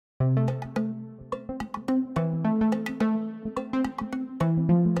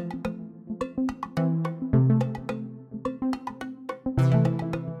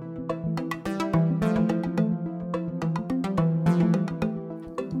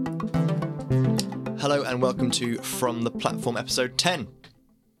Hello and welcome to From the Platform episode 10.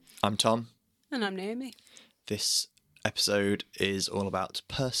 I'm Tom. And I'm Naomi. This episode is all about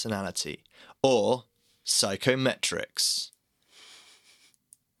personality, or psychometrics.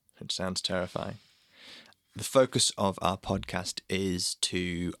 Which sounds terrifying. The focus of our podcast is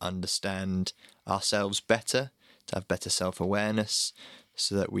to understand ourselves better, to have better self-awareness,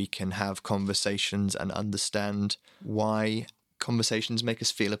 so that we can have conversations and understand why conversations make us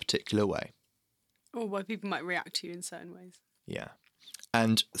feel a particular way. Or why people might react to you in certain ways. Yeah.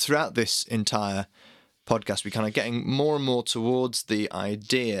 And throughout this entire podcast, we're kind of getting more and more towards the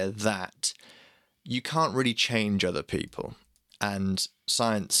idea that you can't really change other people. And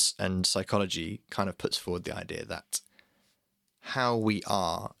science and psychology kind of puts forward the idea that how we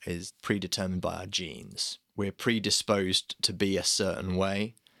are is predetermined by our genes. We're predisposed to be a certain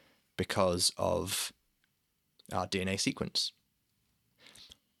way because of our DNA sequence.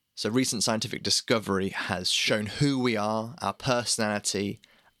 So recent scientific discovery has shown who we are, our personality,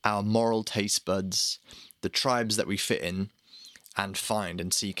 our moral taste buds, the tribes that we fit in and find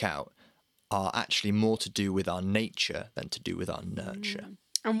and seek out are actually more to do with our nature than to do with our nurture.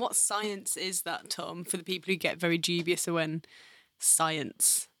 And what science is that, Tom, for the people who get very dubious when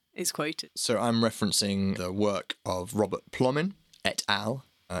science is quoted? So I'm referencing the work of Robert Plomin et al.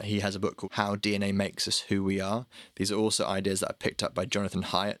 He has a book called How DNA Makes Us Who We Are. These are also ideas that are picked up by Jonathan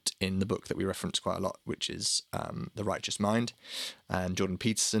Haidt in the book that we reference quite a lot, which is The Righteous Mind, and Jordan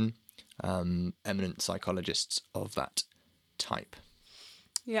Peterson, eminent psychologists of that type.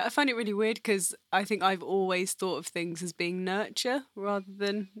 Yeah, I find it really weird because I think I've always thought of things as being nurture rather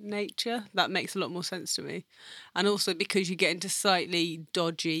than nature. That makes a lot more sense to me. And also because you get into slightly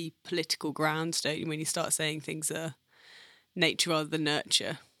dodgy political grounds, don't you, when you start saying things are nature rather than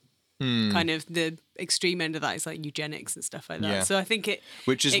nurture. Kind of the extreme end of that is like eugenics and stuff like that. Yeah. So I think it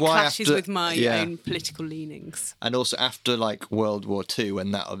Which is it why clashes after, with my yeah. own political leanings. And also after like World War II,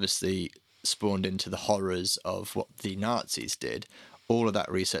 when that obviously spawned into the horrors of what the Nazis did, all of that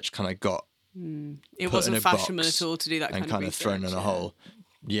research kind of got It put wasn't in a fashionable box at all to do that and kind of research. thrown in a hole.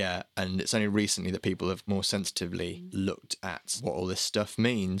 Yeah, and it's only recently that people have more sensitively looked at what all this stuff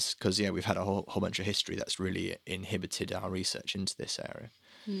means, because we've had a whole bunch of history that's really inhibited our research into this area.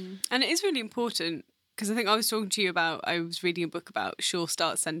 And it is really important because I think I was talking to you about, I was reading a book about Sure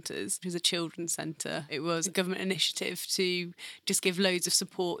Start Centres, which is a children's centre. It was a government initiative to just give loads of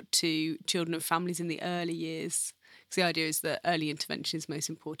support to children and families in the early years. Because the idea is that early intervention is most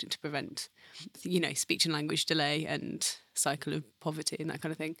important to prevent, speech and language delay and cycle of poverty and that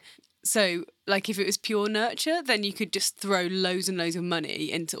kind of thing. So, like, if it was pure nurture, then you could just throw loads and loads of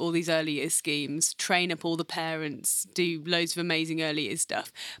money into all these early years schemes, train up all the parents, do loads of amazing early years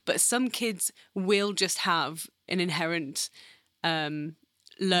stuff. But some kids will just have an inherent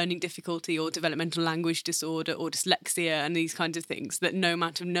learning difficulty or developmental language disorder or dyslexia and these kinds of things that no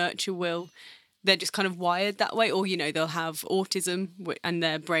amount of nurture will. They're just kind of wired that way, or, they'll have autism and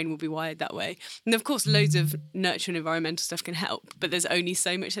their brain will be wired that way. And of course, loads of nurture and environmental stuff can help, but there's only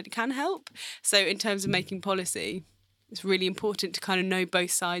so much that it can help. So in terms of making policy, it's really important to kind of know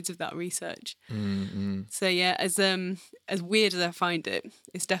both sides of that research. Mm-hmm. So yeah, as weird as I find it,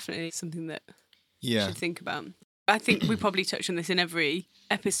 it's definitely something that you should think about. I think we probably touch on this in every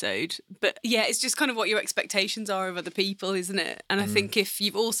episode, but yeah, it's just kind of what your expectations are of other people, isn't it? And I think if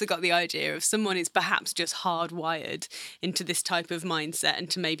you've also got the idea of someone is perhaps just hardwired into this type of mindset and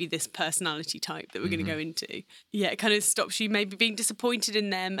to maybe this personality type that we're going to go into, it kind of stops you maybe being disappointed in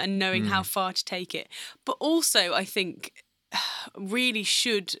them and knowing how far to take it. But also, I think really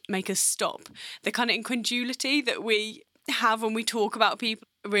should make us stop the kind of incredulity that we have when we talk about people,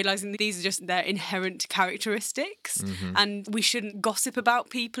 realising that these are just their inherent characteristics and we shouldn't gossip about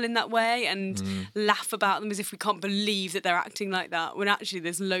people in that way and laugh about them as if we can't believe that they're acting like that, when actually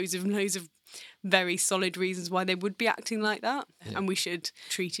there's loads of very solid reasons why they would be acting like that. And we should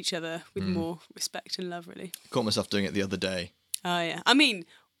treat each other with more respect and love, really. Caught myself doing it the other day. Oh yeah, I mean,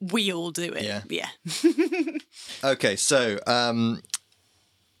 we all do it. Yeah. Okay, so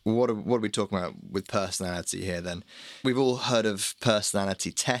what are we talking about with personality here then? We've all heard of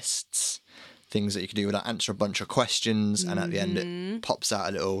personality tests, things that you can do without answer a bunch of questions, and at the end it pops out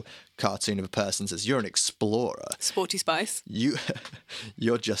a little cartoon of a person that says, "You're an explorer." Sporty Spice.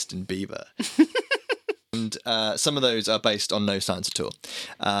 You're Justin Bieber. And some of those are based on no science at all.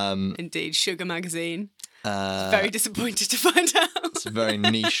 Indeed, Sugar Magazine. Very disappointed to find out. It's a very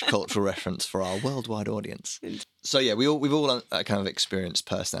niche cultural reference for our worldwide audience. So yeah, we've all kind of experienced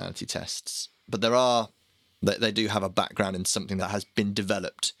personality tests, but they do have a background in something that has been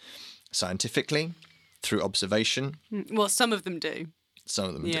developed scientifically through observation. Well, some of them do. Some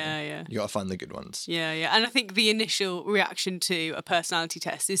of them do. Yeah. You got to find the good ones. Yeah. And I think the initial reaction to a personality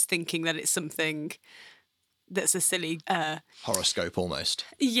test is thinking that it's something that's a silly Horoscope almost.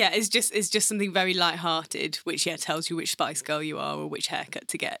 it's just something very light-hearted, which tells you which Spice Girl you are or which haircut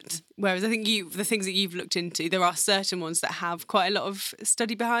to get. Whereas I think the things that you've looked into, there are certain ones that have quite a lot of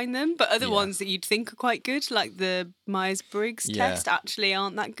study behind them, but other ones that you'd think are quite good, like the Myers-Briggs test, actually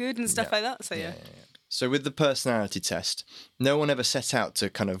aren't that good and stuff like that. So yeah. So with the personality test, no one ever set out to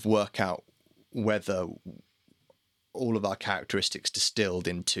kind of work out whether all of our characteristics distilled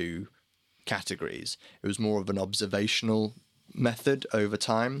into categories. It was more of an observational method over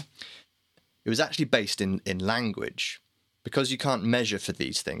time. It was actually based in language. Because you can't measure for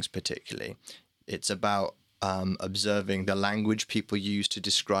these things particularly, it's about observing the language people use to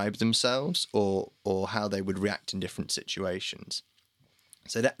describe themselves or how they would react in different situations.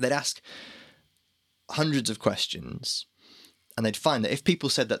 So they'd ask hundreds of questions, and they'd find that if people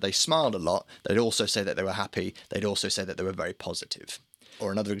said that they smiled a lot, they'd also say that they were happy. They'd also say that they were very positive.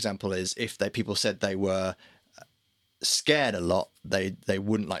 Or another example is if people said they were scared a lot, they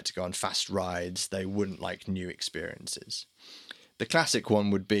wouldn't like to go on fast rides. They wouldn't like new experiences. The classic one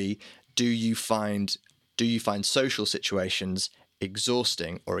would be, do you find social situations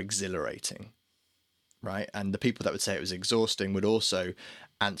exhausting or exhilarating? Right? And the people that would say it was exhausting would also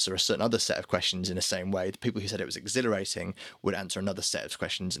answer a certain other set of questions in the same way. The people who said it was exhilarating would answer another set of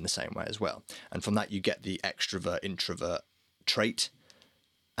questions in the same way as well. And from that, you get the extrovert-introvert trait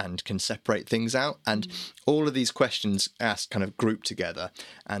and can separate things out. And all of these questions asked kind of grouped together.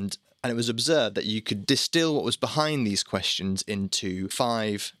 And it was observed that you could distill what was behind these questions into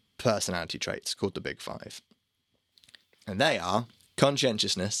 5 personality traits called the Big Five. And they are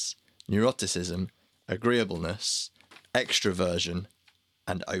conscientiousness, neuroticism, agreeableness, extroversion,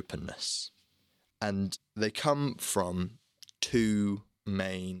 and openness. And they come from 2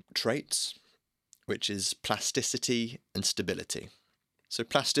 main traits, which is plasticity and stability. So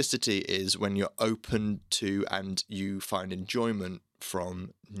plasticity is when you're open to and you find enjoyment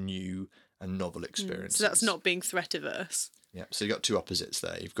from new and novel experiences. So that's not being threat averse. Yeah, so you've got 2 opposites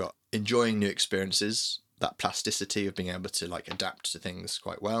there. You've got enjoying new experiences, that plasticity of being able to like adapt to things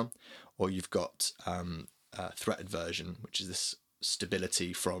quite well, or you've got threat aversion, which is this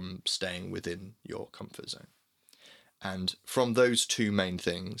stability from staying within your comfort zone. And from those 2 main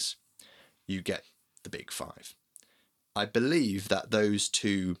things, you get the Big Five. I believe that those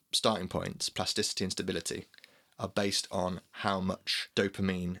 2 starting points, plasticity and stability, are based on how much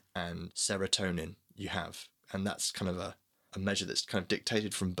dopamine and serotonin you have. And that's kind of a measure that's kind of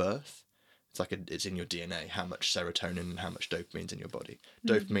dictated from birth. It's like it's in your DNA, how much serotonin and how much dopamine's in your body.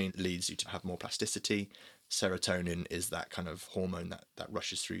 Dopamine leads you to have more plasticity. Serotonin is that kind of hormone that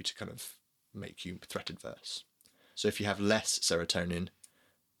rushes through to kind of make you threat adverse. So if you have less serotonin,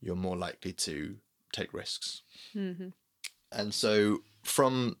 you're more likely to take risks. Mm-hmm. And so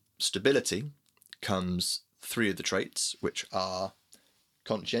from stability comes 3 of the traits, which are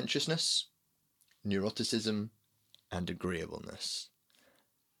conscientiousness, neuroticism, and agreeableness.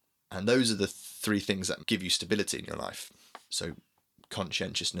 And those are the 3 things that give you stability in your life. So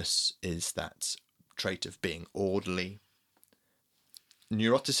conscientiousness is that trait of being orderly.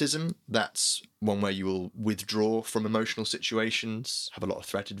 Neuroticism, that's one where you will withdraw from emotional situations, have a lot of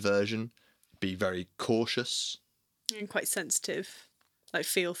threat aversion, be very cautious. And quite sensitive, like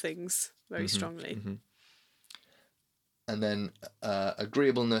feel things very strongly. Mm-hmm. And then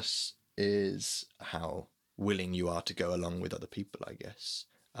agreeableness is how willing you are to go along with other people, I guess,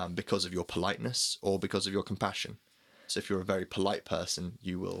 because of your politeness or because of your compassion. So if you're a very polite person,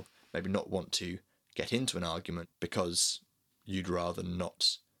 you will maybe not want to get into an argument because you'd rather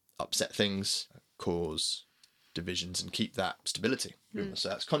not upset things, cause divisions, and keep that stability. So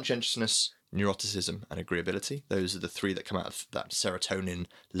that's conscientiousness, neuroticism, and agreeability. Those are the 3 that come out of that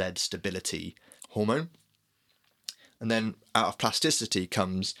serotonin-led stability hormone. And then out of plasticity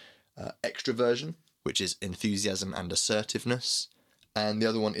comes extroversion, which is enthusiasm and assertiveness. And the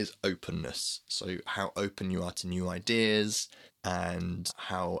other one is openness. So how open you are to new ideas and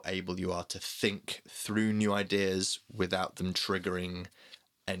how able you are to think through new ideas without them triggering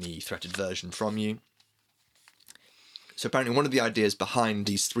any threat aversion from you. So apparently one of the ideas behind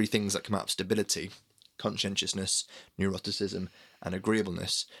these 3 things that come out of stability, conscientiousness, neuroticism, and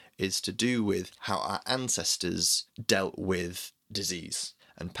agreeableness, is to do with how our ancestors dealt with disease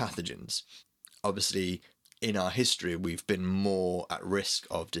and pathogens. Obviously, in our history, we've been more at risk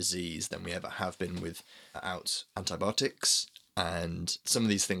of disease than we ever have been without antibiotics. And some of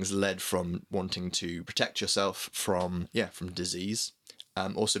these things led from wanting to protect yourself from disease.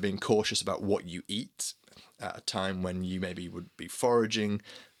 Also being cautious about what you eat at a time when you maybe would be foraging,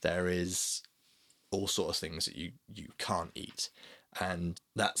 there is all sort of things that you can't eat. And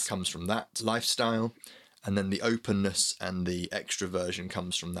that comes from that lifestyle. And then the openness and the extroversion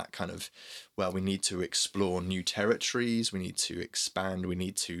comes from that kind of, well, we need to explore new territories, we need to expand, we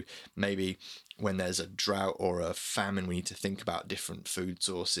need to maybe, when there's a drought or a famine, we need to think about different food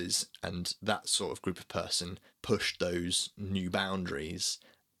sources. And that sort of group of person pushed those new boundaries.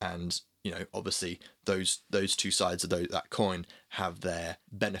 And, you know, obviously those two sides of that coin have their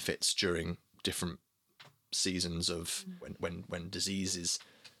benefits during different seasons of when disease is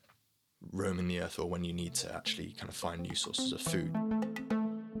roaming the earth, or when you need to actually kind of find new sources of food.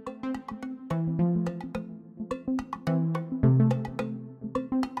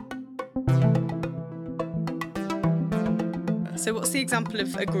 So what's the example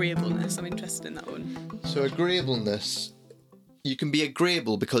of agreeableness? I'm interested in that one. So agreeableness, you can be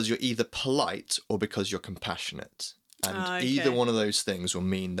agreeable because you're either polite or because you're compassionate. And either one of those things will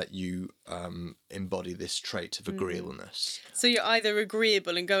mean that you embody this trait of agreeableness. So you're either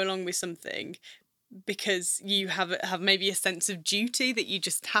agreeable and go along with something because you have maybe a sense of duty that you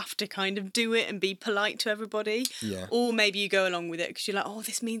just have to kind of do it and be polite to everybody. Yeah. Or maybe you go along with it because you're like, oh,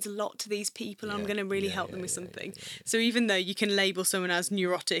 this means a lot to these people. I'm going to really help them with something. So even though you can label someone as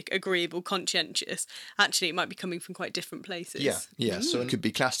neurotic, agreeable, conscientious, actually it might be coming from quite different places. Yeah. So it could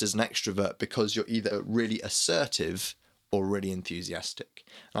be classed as an extrovert because you're either really assertive or really enthusiastic.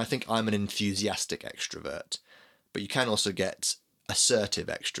 And I think I'm an enthusiastic extrovert, but you can also get assertive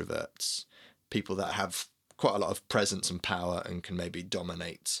extroverts, people that have quite a lot of presence and power and can maybe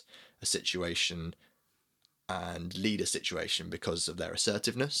dominate a situation and lead a situation because of their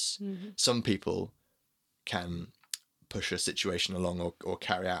assertiveness. Mm-hmm. Some people can push a situation along or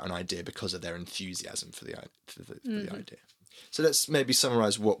carry out an idea because of their enthusiasm for the idea. So let's maybe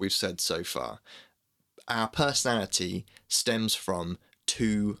summarize what we've said so far. Our personality stems from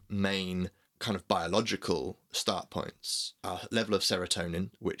two main kind of biological start points. Our level of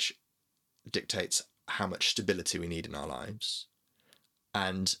serotonin, which dictates how much stability we need in our lives,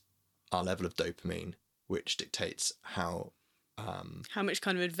 and our level of dopamine, which dictates how much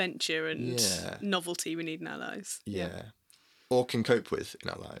kind of adventure and novelty we need in our lives. Yeah. Or can cope with in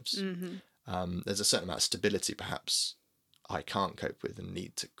our lives. Mm-hmm. There's a certain amount of stability perhaps I can't cope with and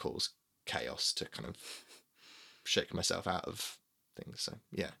need to cause chaos to kind of shake myself out of things. So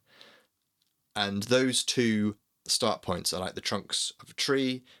yeah. And those two start points are like the trunks of a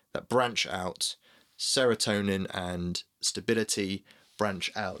tree that branch out. Serotonin and stability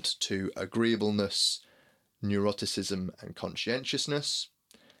branch out to agreeableness, neuroticism and conscientiousness,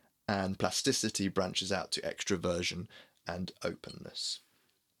 and plasticity branches out to extroversion and openness.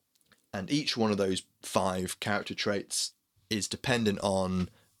 And each one of those 5 character traits is dependent on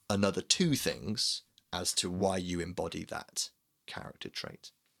another 2 things as to why you embody that character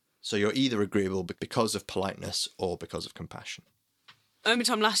trait. So you're either agreeable because of politeness or because of compassion.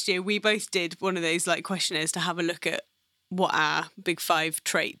 Tom, last year we both did one of those like questionnaires to have a look at what our big 5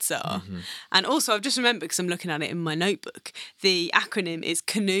 traits are. Mm-hmm. And also I've just remembered, because I'm looking at it in my notebook, the acronym is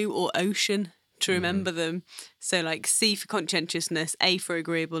CANOE or OCEAN, to remember them. So like C for conscientiousness, A for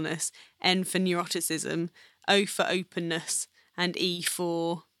agreeableness, N for neuroticism, O for openness, and E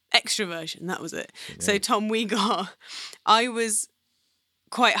for extroversion. That was it. Yeah. So Tom, I was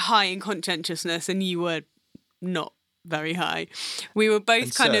quite high in conscientiousness and you were not very high. We were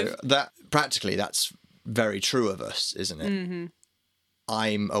both that's very true of us, isn't it? Mm-hmm.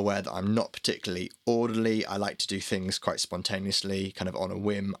 I'm aware that I'm not particularly orderly. I like to do things quite spontaneously, kind of on a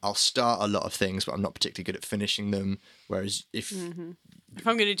whim. I'll start a lot of things, but I'm not particularly good at finishing them. Whereas if I'm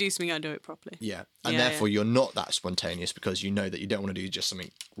going to do something, I'll do it properly. Yeah. And therefore you're not that spontaneous because you know that you don't want to do just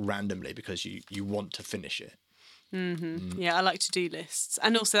something randomly because you want to finish it. Mm-hmm. Yeah, I like to-do lists.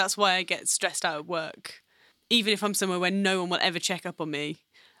 And also that's why I get stressed out at work. Even if I'm somewhere where no one will ever check up on me.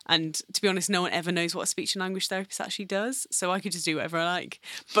 And to be honest, no one ever knows what a speech and language therapist actually does. So I could just do whatever I like.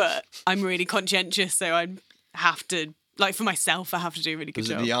 But I'm really conscientious, so I have to, like for myself, I have to do a really good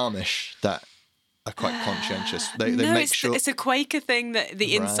job. Was it the Amish that are quite conscientious? They no, make sure... it's a Quaker thing that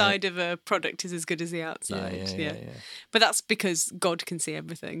the inside of a product is as good as the outside. Yeah. But that's because God can see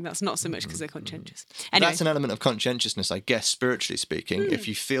everything. That's not so much because they're conscientious. Anyway. That's an element of conscientiousness, I guess, spiritually speaking. If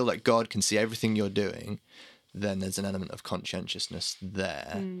you feel that God can see everything you're doing, then there's an element of conscientiousness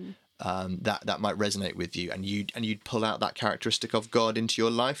there that might resonate with you, and you'd pull out that characteristic of God into your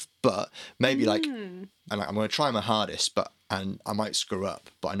life. But maybe and I'm going to try my hardest, and I might screw up,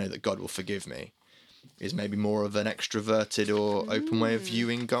 but I know that God will forgive me. Is maybe more of an extroverted or open way of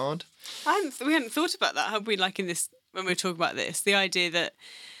viewing God. We hadn't thought about that, have we? Like in this, when we were talking about this, the idea that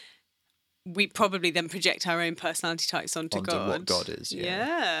we probably then project our own personality types onto God. What God is,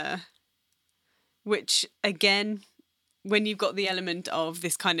 Yeah. Which, again, when you've got the element of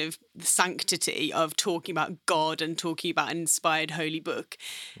this kind of sanctity of talking about God and talking about an inspired holy book.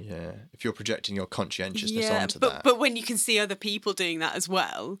 Yeah. If you're projecting your conscientiousness onto that. But when you can see other people doing that as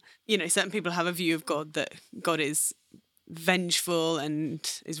well, you know, certain people have a view of God that God is vengeful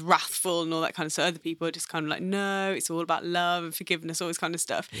and is wrathful and all that kind of stuff. Other people are just kind of like, no, it's all about love and forgiveness, all this kind of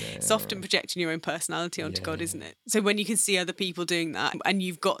stuff. It's often projecting your own personality onto God, isn't it? So when you can see other people doing that and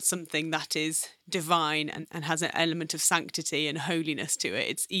you've got something that is divine and has an element of sanctity and holiness to it,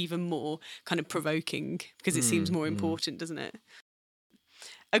 it's even more kind of provoking because it seems more important, doesn't it?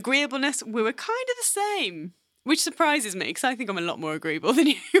 Agreeableness, we were kind of the same, which surprises me because I think I'm a lot more agreeable than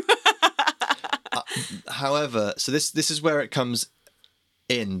you. However, so this is where it comes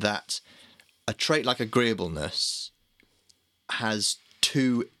in that a trait like agreeableness has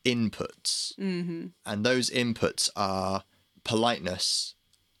two inputs, and those inputs are politeness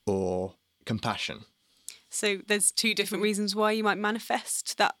or compassion. So there's two different reasons why you might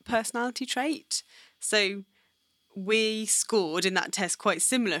manifest that personality trait. So we scored in that test quite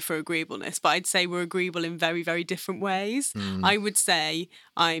similar for agreeableness, but I'd say we're agreeable in very, very different ways. I would say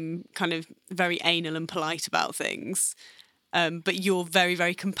I'm kind of very anal and polite about things, but you're very,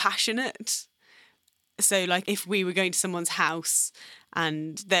 very compassionate. So like if we were going to someone's house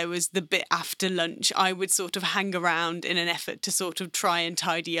and there was the bit after lunch, I would sort of hang around in an effort to sort of try and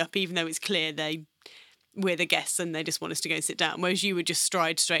tidy up, even though it's clear we're the guests and they just want us to go and sit down, whereas you would just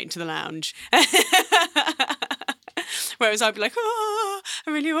stride straight into the lounge. Whereas I'd be like, oh,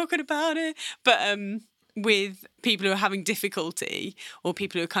 I'm really awkward about it. But with people who are having difficulty or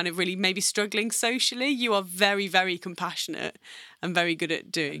people who are kind of really maybe struggling socially, you are very, very compassionate and very good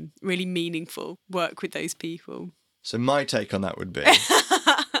at doing really meaningful work with those people. So my take on that would be...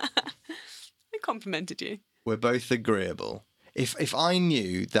 I complimented you. We're both agreeable. If I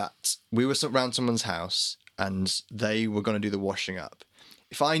knew that we were around someone's house and they were going to do the washing up,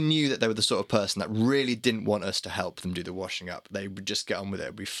 if I knew that they were the sort of person that really didn't want us to help them do the washing up, they would just get on with it,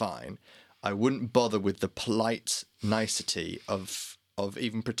 it'd be fine. I wouldn't bother with the polite nicety of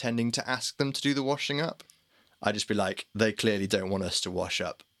even pretending to ask them to do the washing up. I'd just be like, they clearly don't want us to wash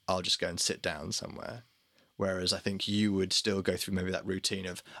up. I'll just go and sit down somewhere. Whereas I think you would still go through maybe that routine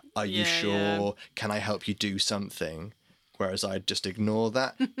of, are you sure? Yeah. Can I help you do something? Whereas I'd just ignore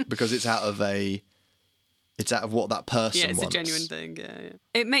that because it's out of what that person wants. Yeah, it's a genuine thing, yeah.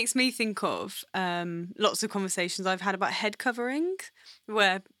 It makes me think of lots of conversations I've had about head covering,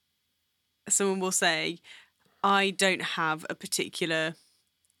 where someone will say, I don't have a particular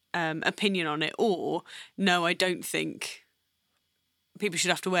opinion on it, or no, I don't think people should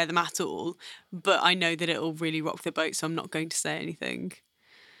have to wear them at all, but I know that it'll really rock the boat, so I'm not going to say anything.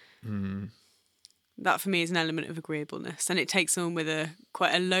 That for me is an element of agreeableness, and it takes someone with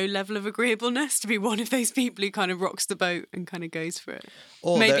quite a low level of agreeableness to be one of those people who kind of rocks the boat and kind of goes for it.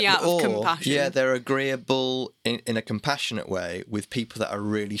 Or maybe out of compassion. Yeah, they're agreeable in a compassionate way with people that are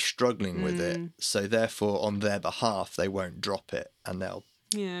really struggling with it. So therefore, on their behalf, they won't drop it and they'll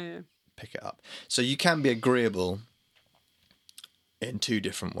pick it up. So you can be agreeable in two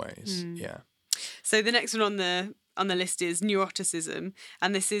different ways. Yeah. So the next one on the list is neuroticism,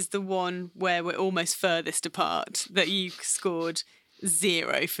 and this is the one where we're almost furthest apart, that you scored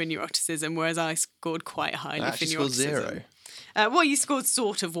 0 for neuroticism, whereas I scored quite highly for neuroticism. Scored 0? Well, you scored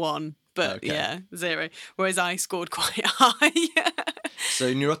sort of 1, but yeah, 0, whereas I scored quite high.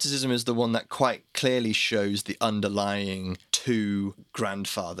 So neuroticism is the one that quite clearly shows the underlying two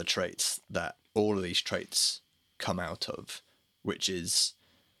grandfather traits that all of these traits come out of, which is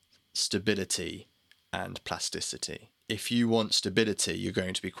stability and plasticity. If you want stability, you're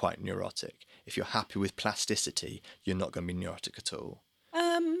going to be quite neurotic. If you're happy with plasticity, you're not going to be neurotic at all.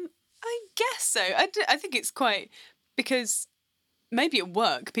 I guess so. I think it's quite, because maybe at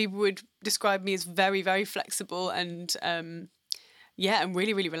work people would describe me as very, very flexible and I'm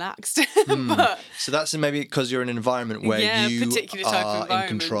really, really relaxed. But, so that's maybe because you're in an environment where you are in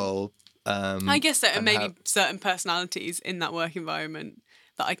control. I guess so, and maybe certain personalities in that work environment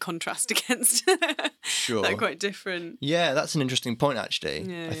that I contrast against. Sure. They're quite different. Yeah, that's an interesting point, actually.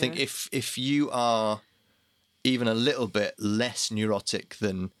 Yeah, I think if you are even a little bit less neurotic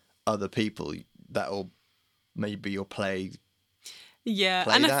than other people, that'll maybe your play. Yeah,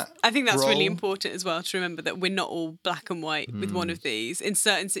 play and that I think that's role. really important as well to remember that we're not all black and white with one of these. In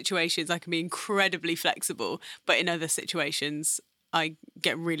certain situations, I can be incredibly flexible, but in other situations, I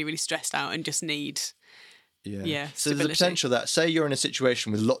get really, really stressed out and just need... Yeah. So there's a potential that, say you're in a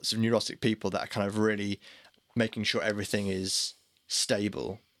situation with lots of neurotic people that are kind of really making sure everything is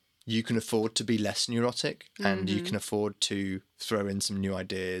stable, you can afford to be less neurotic, and you can afford to throw in some new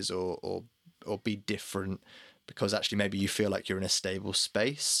ideas or be different, because actually maybe you feel like you're in a stable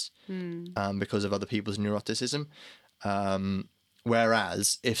space because of other people's neuroticism.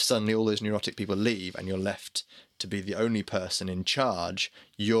 Whereas if suddenly all those neurotic people leave and you're left to be the only person in charge,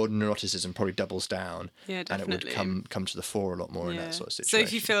 your neuroticism probably doubles down. Yeah, and it would definitely. come to the fore a lot more in that sort of So situation.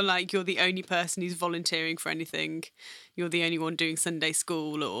 if you feel like you're the only person who's volunteering for anything, you're the only one doing Sunday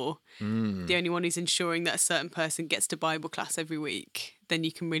school, or the only one who's ensuring that a certain person gets to Bible class every week, then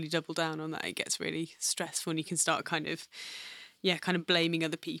you can really double down on that. It gets really stressful and you can start kind of blaming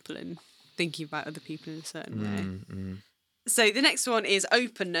other people and thinking about other people in a certain way. So the next one is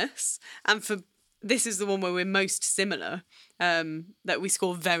openness. And this is the one where we're most similar, that we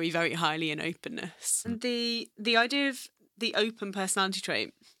score very, very highly in openness. And the idea of the open personality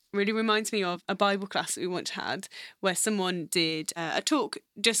trait really reminds me of a Bible class that we once had, where someone did a talk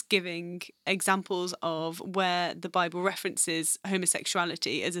just giving examples of where the Bible references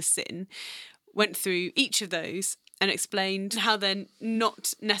homosexuality as a sin, went through each of those and explained how they're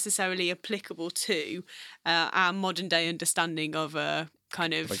not necessarily applicable to our modern day understanding of a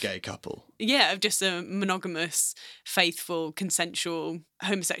kind of a gay couple. Yeah, of just a monogamous, faithful, consensual,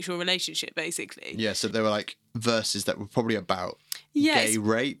 homosexual relationship, basically. Yeah, so there were like verses that were probably about Yes. gay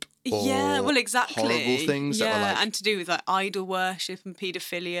rape or exactly. horrible things that were like... and to do with like idol worship and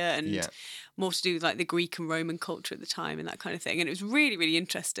paedophilia and Yeah. more to do with like the Greek and Roman culture at the time and that kind of thing. And it was really, really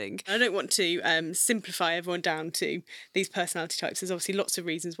interesting. I don't want to simplify everyone down to these personality types. There's obviously lots of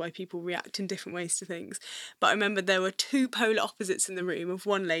reasons why people react in different ways to things. But I remember there were two polar opposites in the room, of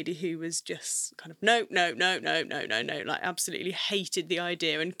one lady who was just kind of no, like absolutely hated the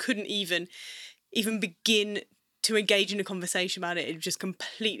idea and couldn't even begin to engage in a conversation about it. It was just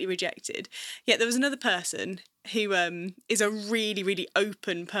completely rejected. Yet there was another person who is a really, really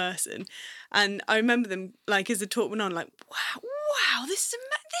open person. And I remember them, like, as the talk went on, like, wow, this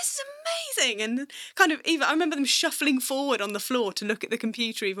is amazing. And kind of even, I remember them shuffling forward on the floor to look at the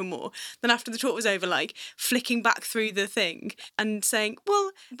computer even more. Then after the talk was over, like, flicking back through the thing and saying, well,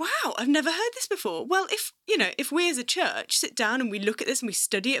 wow, I've never heard this before. Well, if we as a church sit down and we look at this and we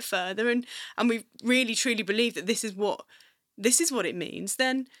study it further and we really, truly believe that this is what it means,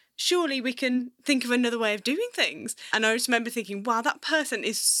 then surely we can think of another way of doing things. And I just remember thinking, wow, that person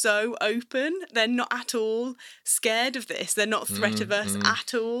is so open. They're not at all scared of this. They're not threat averse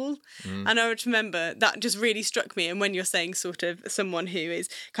at all. And I just remember that just really struck me. And when you're saying sort of someone who is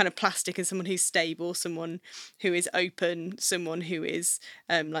kind of plastic and someone who's stable, someone who is open, someone who is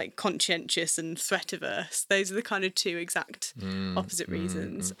like conscientious and threat averse, those are the kind of two exact opposite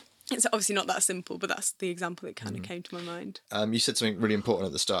reasons. It's obviously not that simple, but that's the example that kind of came to my mind. You said something really important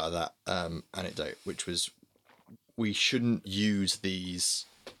at the start of that anecdote, which was we shouldn't use these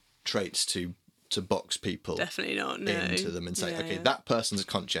traits to box people Definitely not, no. into them and say, okay, Yeah. that person's a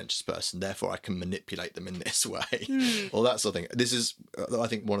conscientious person, therefore I can manipulate them in this way, or that sort of thing. This is, I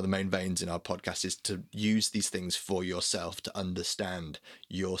think, one of the main veins in our podcast is to use these things for yourself, to understand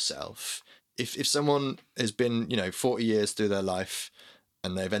yourself. If someone has been, 40 years through their life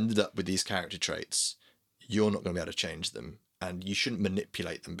and they've ended up with these character traits, you're not going to be able to change them. And you shouldn't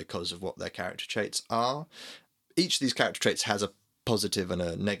manipulate them because of what their character traits are. Each of these character traits has a positive and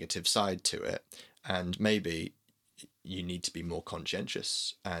a negative side to it. And maybe you need to be more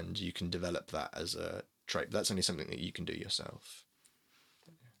conscientious and you can develop that as a trait. But that's only something that you can do yourself.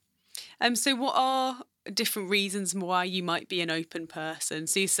 So what are different reasons why you might be an open person?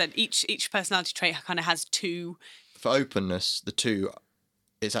 So you said each personality trait kind of has two. For openness, the two...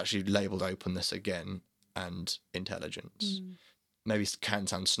 it's actually labelled openness again and intelligence. Maybe it can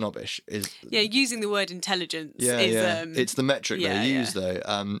sound snobbish. Using the word intelligence is... it's the metric they use, though.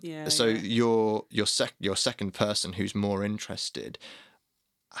 So yeah. your second person who's more interested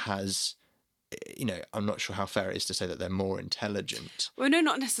has... I'm not sure how fair it is to say that they're more intelligent. Well, no,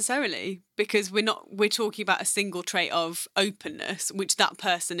 not necessarily, because we're talking about a single trait of openness, which that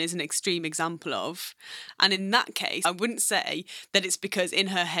person is an extreme example of. And in that case, I wouldn't say that it's because in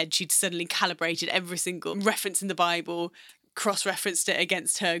her head she'd suddenly calibrated every single reference in the Bible, cross-referenced it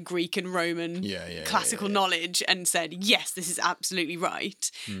against her Greek and Roman classical knowledge and said, yes, this is absolutely right.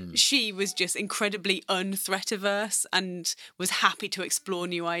 She was just incredibly unthreat averse and was happy to explore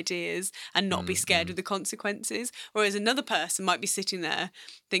new ideas and not be scared of the consequences. Whereas another person might be sitting there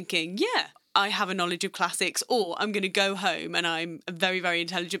thinking, yeah, I have a knowledge of classics, or I'm going to go home and I'm a very, very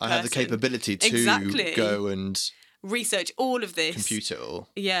intelligent person. I have the capability to go and research all of this, compute it all.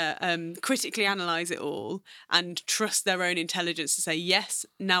 Yeah, critically analyse it all and trust their own intelligence to say, yes,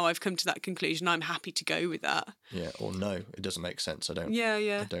 now I've come to that conclusion, I'm happy to go with that. Yeah, or no, it doesn't make sense. I don't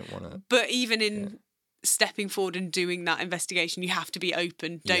want to. But even in stepping forward and doing that investigation, you have to be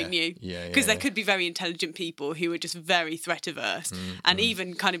open, don't you? Yeah. Because there could be very intelligent people who are just very threat averse and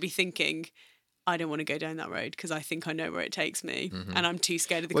even kind of be thinking, I don't want to go down that road because I think I know where it takes me and I'm too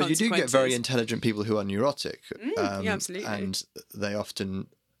scared of the consequences. Well, you do get very intelligent people who are neurotic. Yeah, absolutely. And they often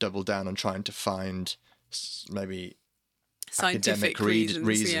double down on trying to find maybe scientific academic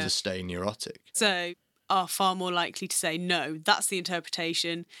reasons to stay neurotic. So are far more likely to say, no, that's the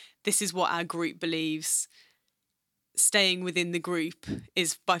interpretation. This is what our group believes. Staying within the group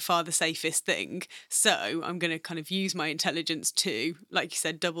is by far the safest thing. So I'm going to kind of use my intelligence to, like you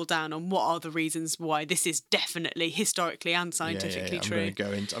said, double down on what are the reasons why this is definitely historically and scientifically true.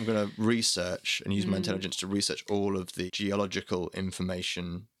 I'm going to research and use my intelligence to research all of the geological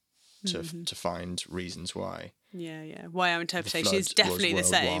information to find reasons why. Yeah. Why our interpretation is definitely the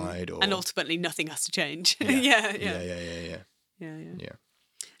same, and ultimately nothing has to change. Yeah.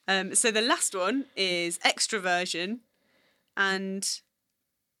 So the last one is extroversion, and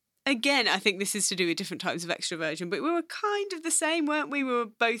again, I think this is to do with different types of extroversion, but we were kind of the same, weren't we? We were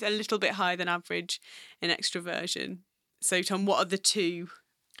both a little bit higher than average in extroversion. So, Tom, what are the two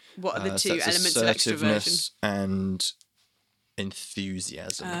elements of extroversion? And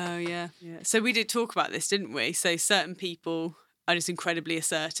enthusiasm. Oh, yeah. So we did talk about this, didn't we? So certain people are just incredibly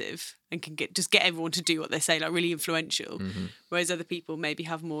assertive and can get everyone to do what they say, like really influential. Whereas other people maybe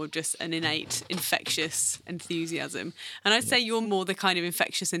have more just an innate, infectious enthusiasm. And I'd say you're more the kind of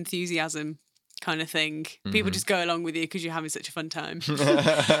infectious enthusiasm kind of thing. People just go along with you because you're having such a fun time.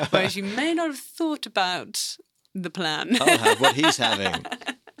 Whereas you may not have thought about the plan. I'll have what he's having.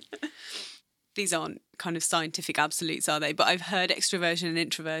 These aren't kind of scientific absolutes, are they? But I've heard extroversion and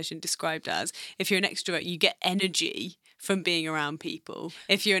introversion described as, if you're an extrovert, you get energy from being around people.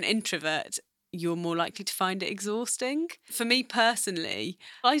 If you're an introvert, you're more likely to find it exhausting. For me personally,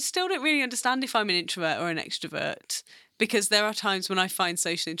 I still don't really understand if I'm an introvert or an extrovert, because there are times when I find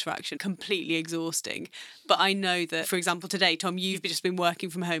social interaction completely exhausting. But I know that, for example, today, Tom, you've just been working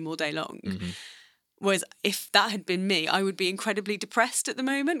from home all day long. Whereas if that had been me, I would be incredibly depressed at the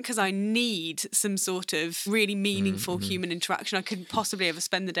moment because I need some sort of really meaningful human interaction. I couldn't possibly ever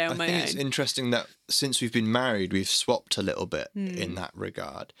spend the day on my own. I think it's interesting that since we've been married, we've swapped a little bit in that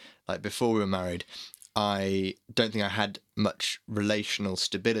regard. Like before we were married, I don't think I had much relational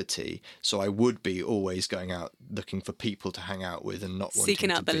stability, so I would be always going out looking for people to hang out with and not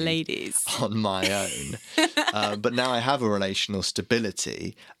seeking out the ladies on my own. But now I have a relational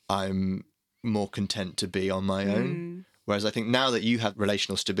stability, I'm more content to be on my own. Whereas I think now that you have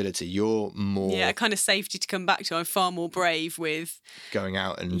relational stability, you're more... Yeah, a kind of safety to come back to. I'm far more brave with... going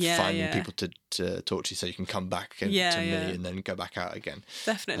out and finding people to talk to so you can come back to me and then go back out again.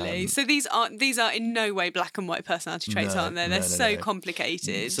 Definitely. So these are in no way black and white personality traits, aren't they? They're so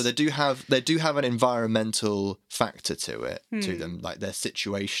complicated. So they do have an environmental factor to it, to them. Like they're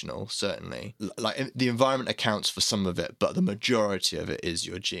situational, certainly. Like the environment accounts for some of it, but the majority of it is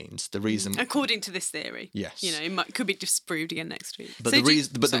your genes. The reason... According to this theory. Yes. You know, it could be disproved again next week. But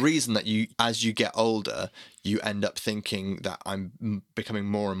the reason that you, as you get older, you end up thinking that I'm becoming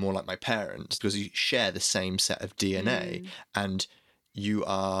more and more like my parents because you share the same set of DNA and you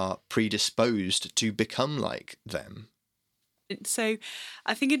are predisposed to become like them. So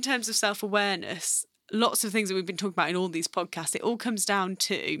I think in terms of self-awareness, lots of things that we've been talking about in all these podcasts, it all comes down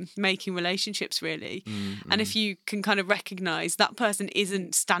to making relationships, really. And if you can kind of recognise that person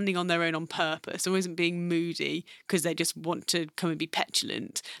isn't standing on their own on purpose or isn't being moody because they just want to come and be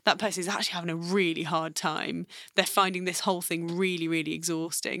petulant, that person is actually having a really hard time. They're finding this whole thing really, really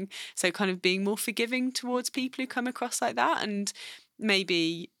exhausting. So kind of being more forgiving towards people who come across like that and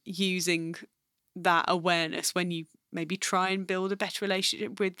maybe using that awareness when you maybe try and build a better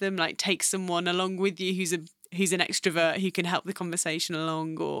relationship with them, like take someone along with you who's an extrovert who can help the conversation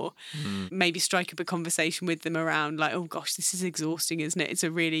along, or maybe strike up a conversation with them around like, oh gosh, this is exhausting, isn't it? It's a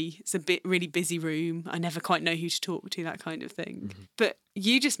really busy room. I never quite know who to talk to, that kind of thing. But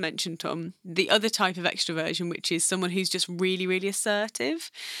you just mentioned, Tom, the other type of extroversion, which is someone who's just really, really assertive.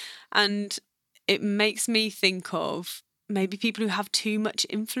 And it makes me think of maybe people who have too much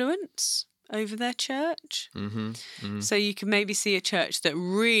influence over their church. So you can maybe see a church that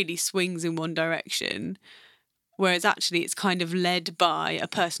really swings in one direction, whereas actually it's kind of led by a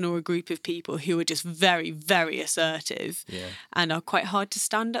person or a group of people who are just very, very assertive and are quite hard to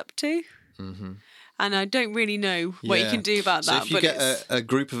stand up to. And I don't really know what you can do about that. So if you get a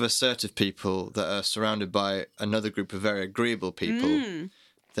group of assertive people that are surrounded by another group of very agreeable people,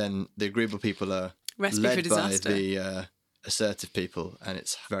 then the agreeable people are led by the assertive people, and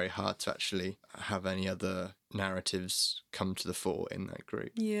it's very hard to actually have any other narratives come to the fore in that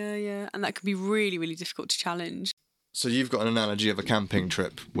group. Yeah. And that can be really, really difficult to challenge. So you've got an analogy of a camping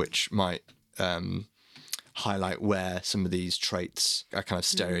trip, which might highlight where some of these traits are kind of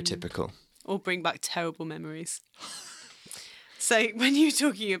stereotypical. Or bring back terrible memories. So when you're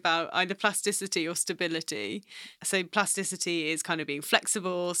talking about either plasticity or stability, so plasticity is kind of being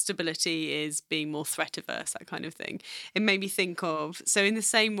flexible, stability is being more threat averse, that kind of thing. It made me think of, so in the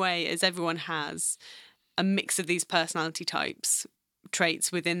same way as everyone has a mix of these personality types,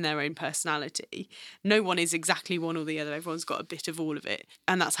 traits within their own personality, no one is exactly one or the other. Everyone's got a bit of all of it.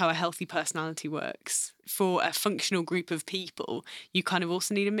 And that's how a healthy personality works. For a functional group of people, you kind of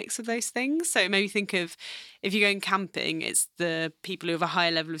also need a mix of those things. So it made me think of, if you're going camping, it's the people who have a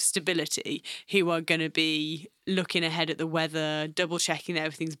higher level of stability who are going to be looking ahead at the weather, double checking that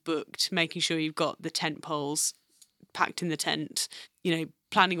everything's booked, making sure you've got the tent poles packed in the tent,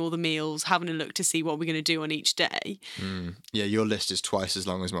 planning all the meals, having a look to see what we're going to do on each day. Yeah, your list is twice as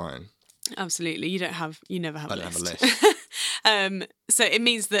long as mine. Absolutely. You never have a list. I don't have a list. So it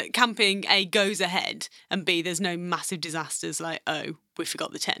means that camping, A, goes ahead, and B, there's no massive disasters like, oh, we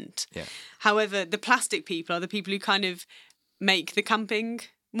forgot the tent. Yeah. However, the plastic people are the people who kind of make the camping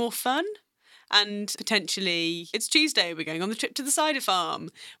more fun. And potentially, it's Tuesday, we're going on the trip to the cider farm.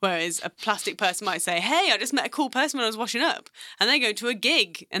 Whereas a plastic person might say, hey, I just met a cool person when I was washing up. And they go to a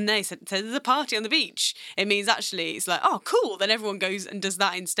gig and they said there's a party on the beach. It means actually it's like, oh, cool. Then everyone goes and does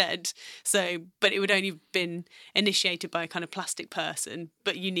that instead. So, but it would only have been initiated by a kind of plastic person.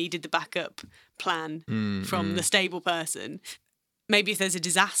 But you needed the backup plan from the stable person. Maybe if there's a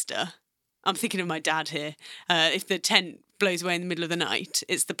disaster, I'm thinking of my dad here. If the tent blows away in the middle of the night,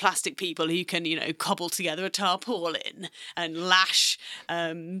 it's the plastic people who can, cobble together a tarpaulin and lash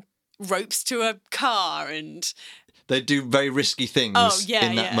ropes to a car, and they do very risky things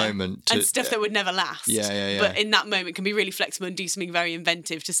in that moment. And stuff that would never last. Yeah. But in that moment can be really flexible and do something very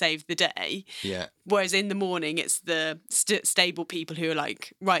inventive to save the day. Yeah. Whereas in the morning, it's the stable people who are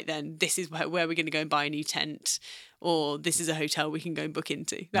like, right then, this is where we're going to go and buy a new tent, or this is a hotel we can go and book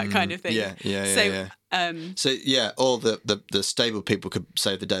into, that kind of thing. So all the stable people could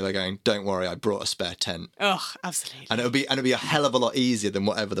save the day by going, don't worry, I brought a spare tent. Oh, absolutely. And it'll be a hell of a lot easier than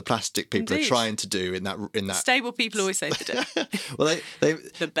whatever the plastic people are trying to do in that. Stable people always save the day. Well, they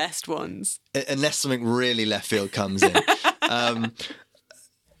the best ones. Unless something really left field comes in.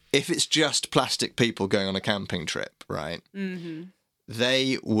 If it's just plastic people going on a camping trip, right? Mm-hmm.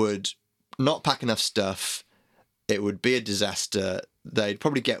 They would not pack enough stuff. It would be a disaster. They'd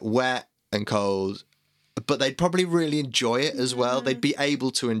probably get wet and cold, but they'd probably really enjoy it as well. They'd be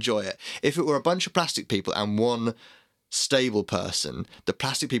able to enjoy it. If it were a bunch of plastic people and one stable person, the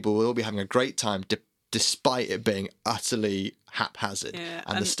plastic people will all be having a great time despite it being utterly haphazard. Yeah,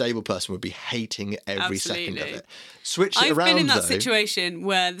 and the stable person would be hating every second of it. Switch it around, I've been in that situation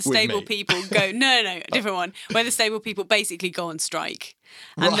where the stable people go, no, different one, where the stable people basically go on strike.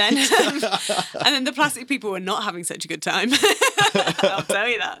 And then the plastic people were not having such a good time. I'll tell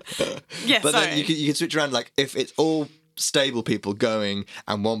you that. Yes, but then you can switch around, like if it's all stable people going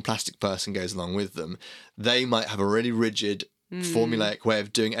and one plastic person goes along with them, they might have a really rigid formulaic way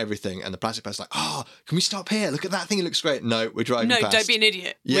of doing everything, and the plastic person's like, oh, can we stop here? Look at that thing, it looks great. No, we're driving past. No, don't be an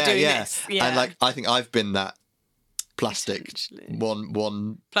idiot. We're doing this. Yeah. And I think I've been that plastic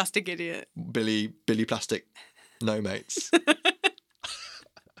one plastic idiot. Billy plastic no mates.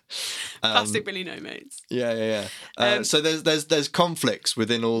 Plastic Billy no mates. Yeah. So there's conflicts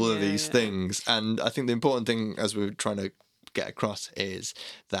within all of these things, and I think the important thing, as we're trying to get across, is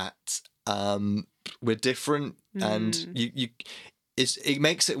that we're different, and it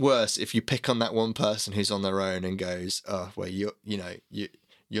makes it worse if you pick on that one person who's on their own and goes, oh, well, you're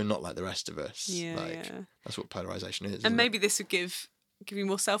not like the rest of us. That's what polarization is. And maybe this would give you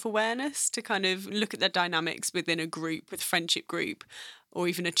more self-awareness to kind of look at the dynamics within a group, with a friendship group, or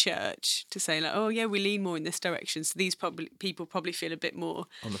even a church, to say like, oh yeah, we lean more in this direction. So these people probably feel a bit more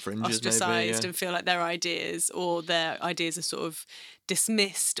on the fringes, ostracized, and feel like their ideas are sort of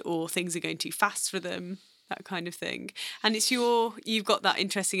dismissed, or things are going too fast for them, that kind of thing. And you've got that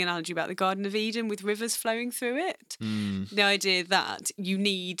interesting analogy about the Garden of Eden with rivers flowing through it. The idea that you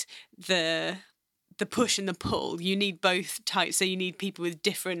need the push and the pull. You need both types. So you need people with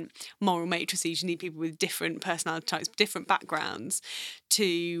different moral matrices. You need people with different personality types, different backgrounds,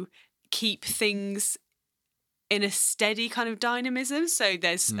 to keep things in a steady kind of dynamism. So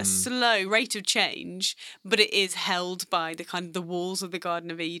there's a slow rate of change, but it is held by the kind of the walls of the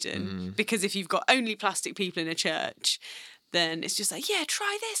Garden of Eden. Because if you've got only plastic people in a church, then it's just like, yeah,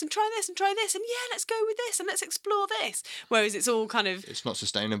 try this and try this and try this, and yeah, let's go with this and let's explore this. Whereas it's all kind of, It's not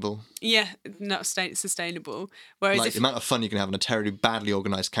sustainable. yeah, not sustainable. Whereas Like if the amount of fun you can have on a terribly badly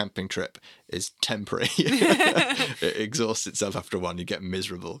organised camping trip is temporary. It exhausts itself after a while and you get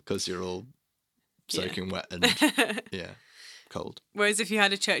miserable because you're all soaking wet and cold. Whereas if you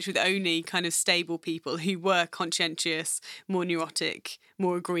had a church with only kind of stable people who were conscientious, more neurotic,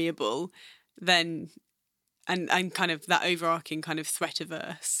 more agreeable, then and kind of that overarching kind of threat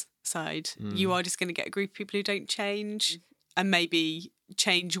averse side, you are just going to get a group of people who don't change, and maybe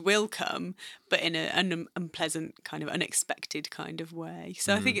change will come, but in an unpleasant kind of unexpected kind of way.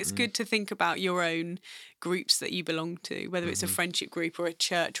 So I think it's good to think about your own groups that you belong to, whether it's a friendship group or a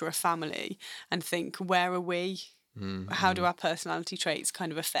church or a family, and think, where are we? How do our personality traits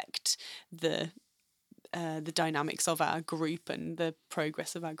kind of affect the dynamics of our group and the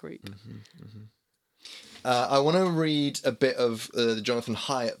progress of our group? I want to read a bit of the Jonathan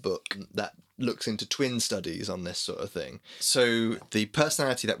Haidt book that looks into twin studies on this sort of thing. So the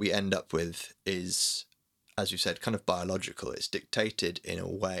personality that we end up with is, as you said, kind of biological. It's dictated in a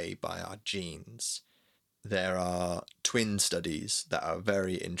way by our genes. There are twin studies that are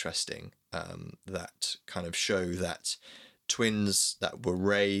very interesting, that kind of show that twins that were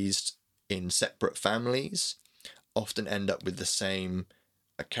raised in separate families often end up with the same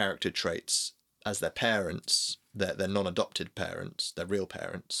character traits as their parents, their non-adopted parents, their real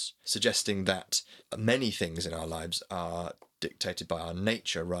parents, suggesting that many things in our lives are dictated by our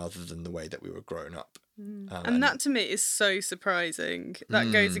nature rather than the way that we were grown up. And that to me is so surprising.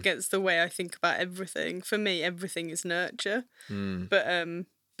 That goes against the way I think about everything. For me, everything is nurture.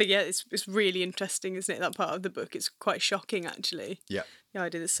 But yeah, it's really interesting, isn't it? That part of the book, it's quite shocking actually. Yeah. The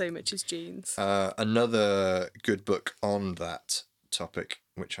idea that so much is genes. Another good book on that topic,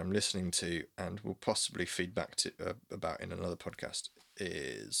 which I'm listening to and will possibly feedback to about in another podcast,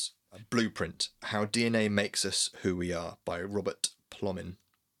 is Blueprint: How DNA Makes Us Who We Are by Robert Plomin.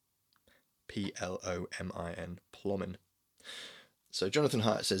 Plomin. Plomin. So Jonathan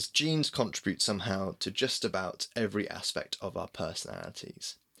Haidt says, genes contribute somehow to just about every aspect of our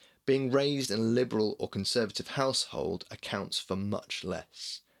personalities. Being raised in a liberal or conservative household accounts for much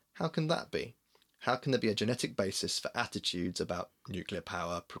less. How can that be? How can there be a genetic basis for attitudes about nuclear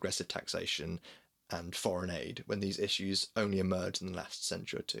power, progressive taxation, and foreign aid when these issues only emerged in the last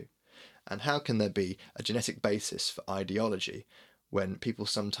century or two? And how can there be a genetic basis for ideology when people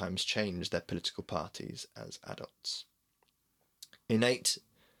sometimes change their political parties as adults? Innate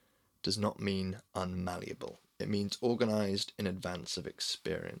does not mean unmalleable. It means organised in advance of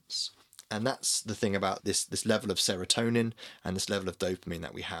experience. And that's the thing about this level of serotonin and this level of dopamine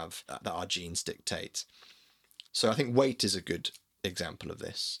that we have, that our genes dictate. So I think weight is a good example of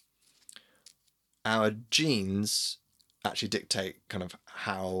this. Our genes actually dictate kind of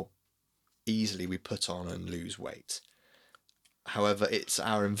how easily we put on and lose weight. However, it's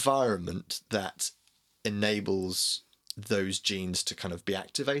our environment that enables those genes to kind of be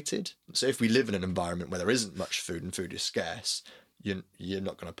activated. So if we live in an environment where there isn't much food and food is scarce, you're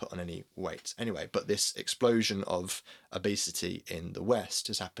not going to put on any weight anyway. But this explosion of obesity in the West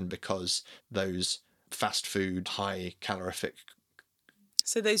has happened because those fast food, high calorific.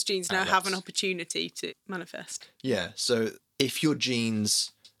 So those genes now have an opportunity to manifest. Yeah. So if your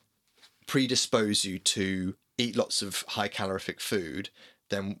genes predispose you to eat lots of high calorific food,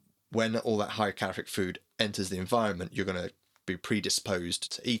 then when all that high calorific food enters the environment, you're going to be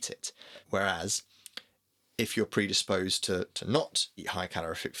predisposed to eat it. Whereas if you're predisposed to not eat high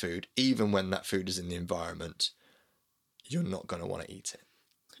calorific food, even when that food is in the environment, you're not going to want to eat it.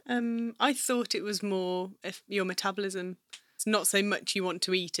 I thought it was more if your metabolism. It's not so much you want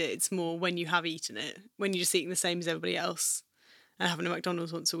to eat it, it's more when you have eaten it. When you're just eating the same as everybody else and having a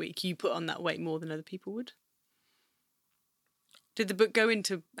McDonald's once a week, you put on that weight more than other people would. Did the book go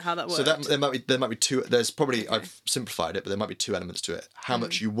into how that works? So there might be two. There's probably, I've simplified it, but there might be two elements to it. How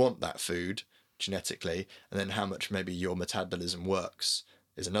much you want that food genetically, and then how much maybe your metabolism works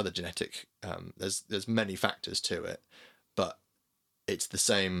is another genetic. There's many factors to it, but it's the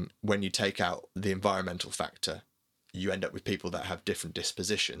same when you take out the environmental factor. You end up with people that have different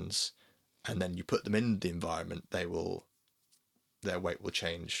dispositions, and then you put them in the environment, their weight will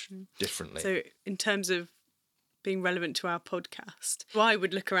change differently. So in terms of being relevant to our podcast, I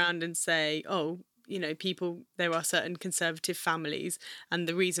would look around and say, oh, you know, there are certain conservative families, and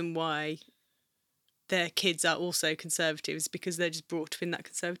the reason why their kids are also conservative is because they're just brought up in that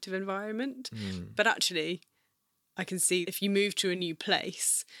conservative environment. But actually, I can see if you move to a new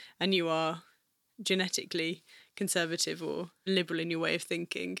place and you are genetically conservative or liberal in your way of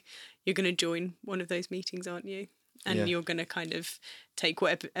thinking, you're going to join one of those meetings, aren't you? And you're going to kind of take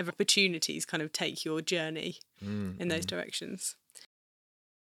whatever opportunities kind of take your journey in those directions.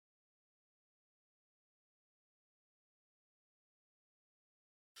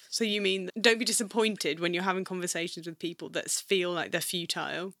 So you mean don't be disappointed when you're having conversations with people that feel like they're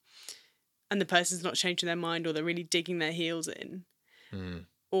futile and the person's not changing their mind or they're really digging their heels in.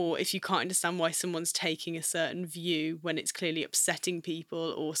 Or if you can't understand why someone's taking a certain view when it's clearly upsetting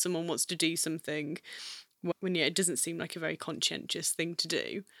people, or someone wants to do something when it doesn't seem like a very conscientious thing to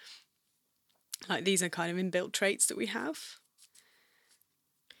do. Like, these are kind of inbuilt traits that we have.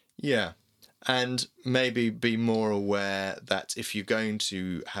 Yeah. And maybe be more aware that if you're going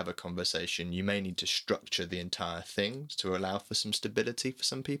to have a conversation, you may need to structure the entire thing to allow for some stability for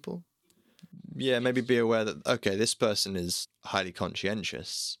some people. Yeah, maybe be aware that, okay, this person is highly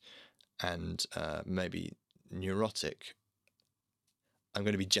conscientious and maybe neurotic. I'm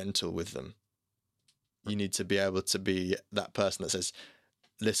going to be gentle with them. You need to be able to be that person that says,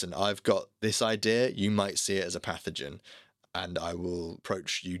 listen, I've got this idea, you might see it as a pathogen, and I will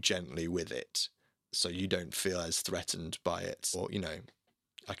approach you gently with it so you don't feel as threatened by it. Or,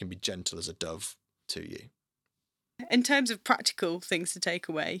 I can be gentle as a dove to you. In terms of practical things to take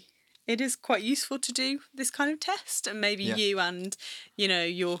away, it is quite useful to do this kind of test. And maybe you and,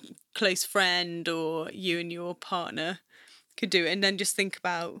 your close friend or you and your partner could do it. And then just think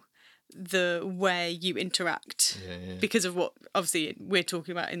about the way you interact because of what obviously we're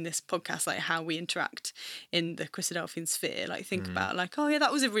talking about in this podcast, like how we interact in the Christadelphian sphere. Like, think about like, oh yeah,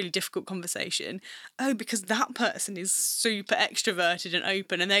 that was a really difficult conversation. Oh, because that person is super extroverted and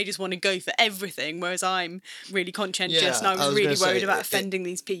open and they just want to go for everything, whereas I'm really conscientious and I was really worried about offending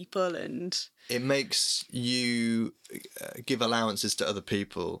these people. And it makes you give allowances to other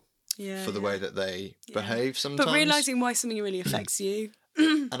people for the way that they behave sometimes. But realising why something really affects you.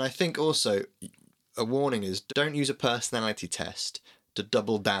 And I think also a warning is don't use a personality test to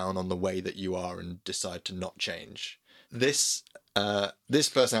double down on the way that you are and decide to not change. This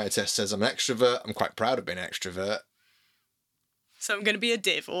personality test says I'm an extrovert. I'm quite proud of being an extrovert. So I'm going to be a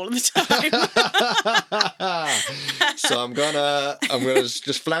div all the time. So I'm gonna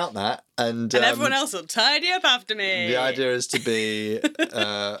just flout that, and everyone else will tidy up after me. The idea is to be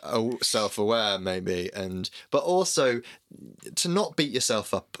self-aware, maybe, but also to not beat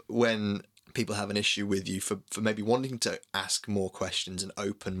yourself up when people have an issue with you for maybe wanting to ask more questions and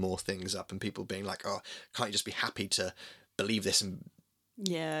open more things up, and people being like, "Oh, can't you just be happy to believe this and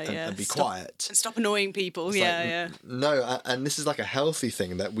be quiet and stop annoying people?" It's No, and this is like a healthy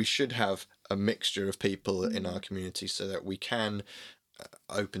thing that we should have a mixture of people in our community so that we can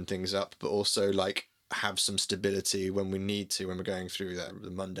open things up, but also like have some stability when we need to, when we're going through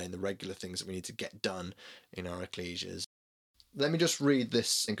the mundane, the regular things that we need to get done in our ecclesias. Let me just read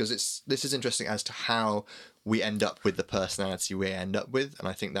this because this is interesting as to how we end up with the personality we end up with, and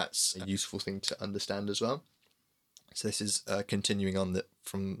I think that's a useful thing to understand as well. So this is continuing on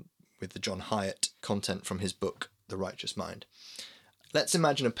with the John Hyatt content from his book, The Righteous Mind. Let's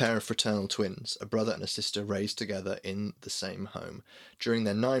imagine a pair of fraternal twins, a brother and a sister raised together in the same home. During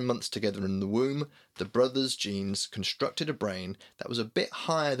their 9 months together in the womb, the brothers' genes constructed a brain that was a bit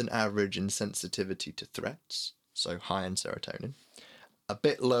higher than average in sensitivity to threats, so high in serotonin, a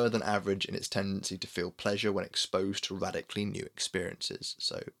bit lower than average in its tendency to feel pleasure when exposed to radically new experiences,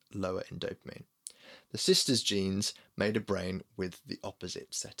 so lower in dopamine. The sisters' genes made a brain with the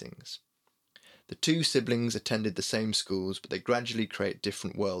opposite settings. The two siblings attended the same schools, but they gradually create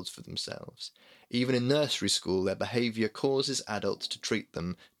different worlds for themselves. Even in nursery school, their behaviour causes adults to treat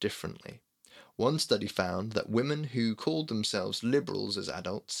them differently. One study found that women who called themselves liberals as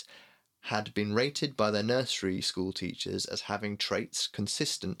adults had been rated by their nursery school teachers as having traits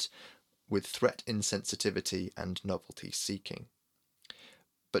consistent with threat insensitivity and novelty seeking.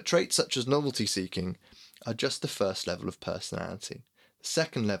 But traits such as novelty seeking are just the first level of personality. The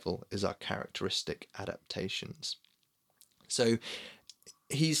second level is our characteristic adaptations. So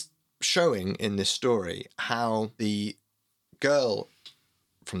he's showing in this story how the girl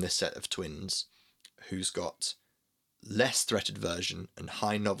from this set of twins, who's got less threat aversion and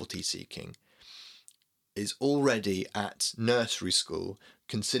high novelty seeking, is already at nursery school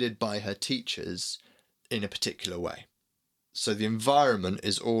considered by her teachers in a particular way. So the environment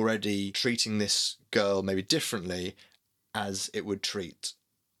is already treating this girl maybe differently as it would treat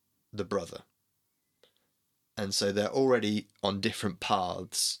the brother. And so they're already on different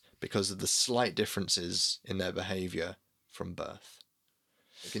paths because of the slight differences in their behaviour from birth.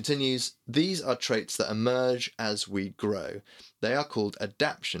 It continues, these are traits that emerge as we grow. They are called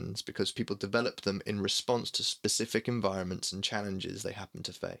adaptions because people develop them in response to specific environments and challenges they happen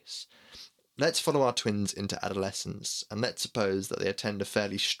to face. Let's follow our twins into adolescence, and let's suppose that they attend a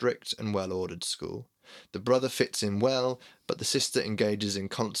fairly strict and well-ordered school. The brother fits in well, but the sister engages in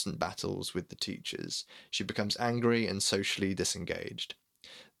constant battles with the teachers. She becomes angry and socially disengaged.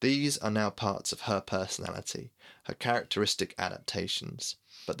 These are now parts of her personality, her characteristic adaptations,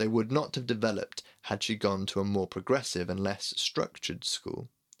 but they would not have developed had she gone to a more progressive and less structured school.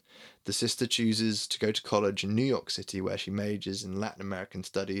 The sister chooses to go to college in New York City, where she majors in Latin American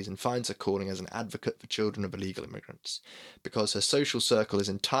studies and finds her calling as an advocate for children of illegal immigrants. Because her social circle is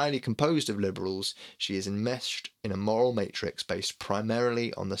entirely composed of liberals, she is enmeshed in a moral matrix based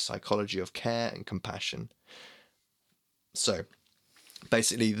primarily on the psychology of care and compassion. So,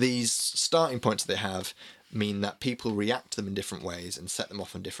 basically, these starting points that they have mean that people react to them in different ways and set them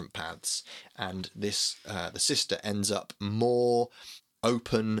off on different paths. And this, the sister ends up more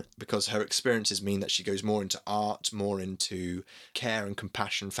open because her experiences mean that she goes more into art, more into care and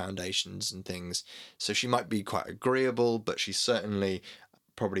compassion foundations and things. So she might be quite agreeable, but she's certainly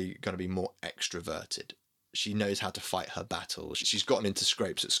probably going to be more extroverted. She knows how to fight her battles. She's gotten into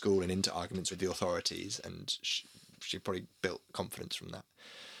scrapes at school and into arguments with the authorities, and she probably built confidence from that.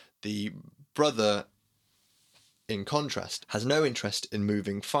 The brother, in contrast, has no interest in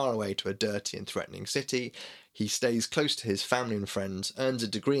moving far away to a dirty and threatening city. He stays close to his family and friends, earns a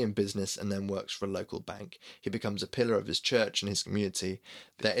degree in business, and then works for a local bank. He becomes a pillar of his church and his community.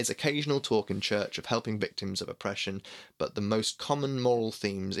 There is occasional talk in church of helping victims of oppression, but the most common moral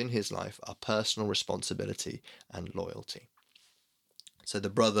themes in his life are personal responsibility and loyalty. So the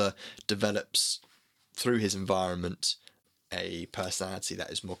brother develops, through his environment, a personality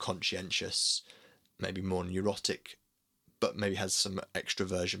that is more conscientious, maybe more neurotic, but maybe has some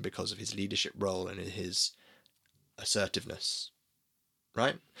extroversion because of his leadership role and his assertiveness,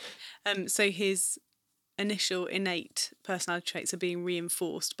 right? So his initial innate personality traits are being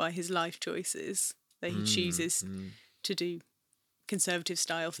reinforced by his life choices that he chooses to do conservative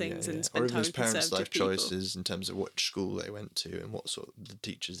style things and spend time with conservative parents' life people. choices in terms of which school they went to and what sort of the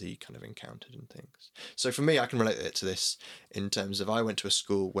teachers he kind of encountered and things. So for me, I can relate it to this in terms of I went to a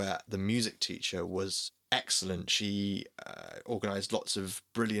school where the music teacher was excellent. She organised lots of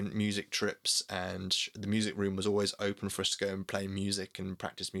brilliant music trips, and the music room was always open for us to go and play music and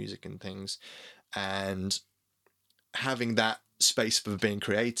practice music and things. And having that space for being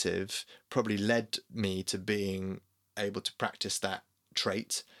creative probably led me to being able to practice that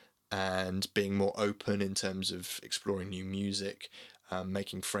trait and being more open in terms of exploring new music,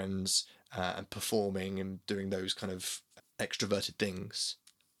 making friends, and performing and doing those kind of extroverted things,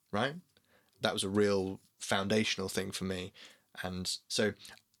 right? That was a real foundational thing for me. And so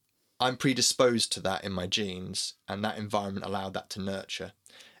I'm predisposed to that in my genes, and that environment allowed that to nurture.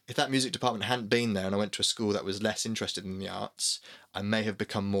 If that music department hadn't been there and I went to a school that was less interested in the arts, I may have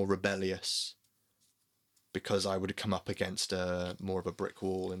become more rebellious because I would have come up against more of a brick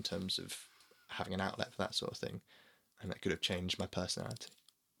wall in terms of having an outlet for that sort of thing. And that could have changed my personality.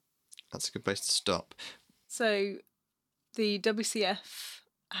 That's a good place to stop. So the WCF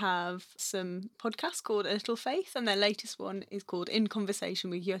have some podcasts called A Little Faith, and their latest one is called In Conversation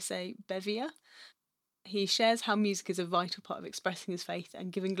with Jose Bevia. He shares how music is a vital part of expressing his faith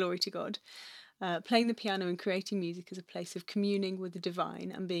and giving glory to God. Playing the piano and creating music is a place of communing with the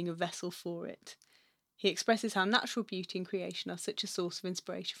divine and being a vessel for it. He expresses how natural beauty and creation are such a source of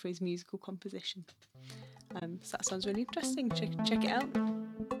inspiration for his musical composition. So that sounds really interesting. Check it out.